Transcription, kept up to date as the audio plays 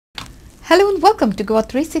Hello and welcome to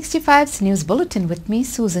GOA365's News Bulletin with me,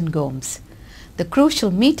 Susan Gomes. The crucial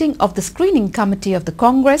meeting of the Screening Committee of the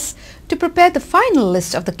Congress to prepare the final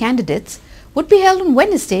list of the candidates would be held on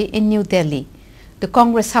Wednesday in New Delhi. The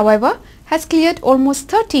Congress, however, has cleared almost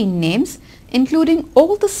 13 names, including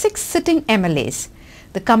all the 6 sitting MLAs.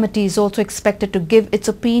 The committee is also expected to give its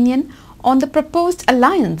opinion on the proposed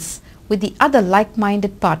alliance with the other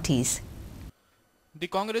like-minded parties. The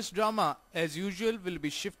Congress drama, as usual, will be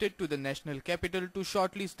shifted to the national capital to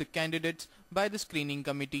shortlist the candidates by the screening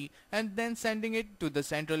committee and then sending it to the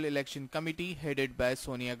Central Election Committee headed by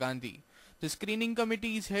Sonia Gandhi. The screening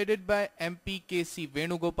committee is headed by MP K.C.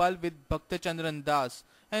 Venugopal with Bhaktachandran Das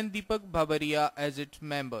and Deepak Bhabaria as its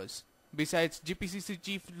members. Besides GPCC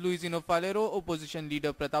Chief Luisino Falero, Opposition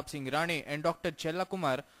Leader Pratap Singh Rane and Dr. Chella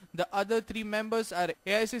Kumar, the other 3 members are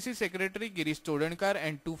AICC Secretary Girish Todankar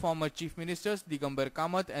and 2 former Chief Ministers Digambar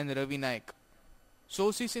Kamath and Ravi Naik.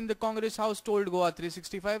 Sources in the Congress House told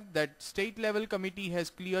GOA365 that state-level committee has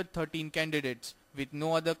cleared 13 candidates with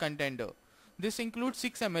no other contender. This includes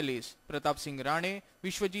 6 MLAs, Pratap Singh Rane,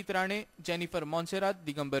 Vishwajit Rane, Jennifer Monserrat,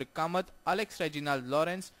 Digambar Kamath, Alex Reginald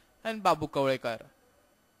Lawrence and Babu Kawalekar.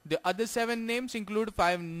 The other 7 names include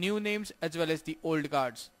 5 new names as well as the old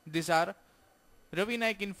guards. These are Ravi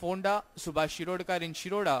Naik in Fonda, Subhash Shirodkar in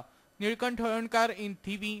Shiroda, Nilkanth Hoyonkar in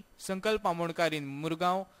Thivi, Sankalp Amodkar in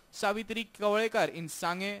Murgaon, Savitri Kawalekar in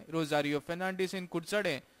Sange, Rosario Fernandes in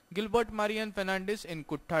Kutsade, Gilbert Marian Fernandes in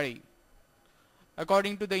Kuttadi.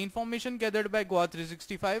 According to the information gathered by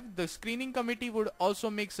GOA365, the screening committee would also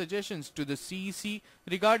make suggestions to the CEC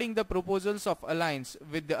regarding the proposals of alliance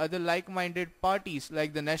with the other like-minded parties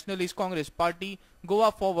like the Nationalist Congress Party,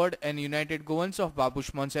 Goa Forward and United Goans of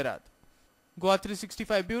Babush Monserrat.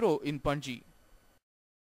 GOA365 Bureau in Panji.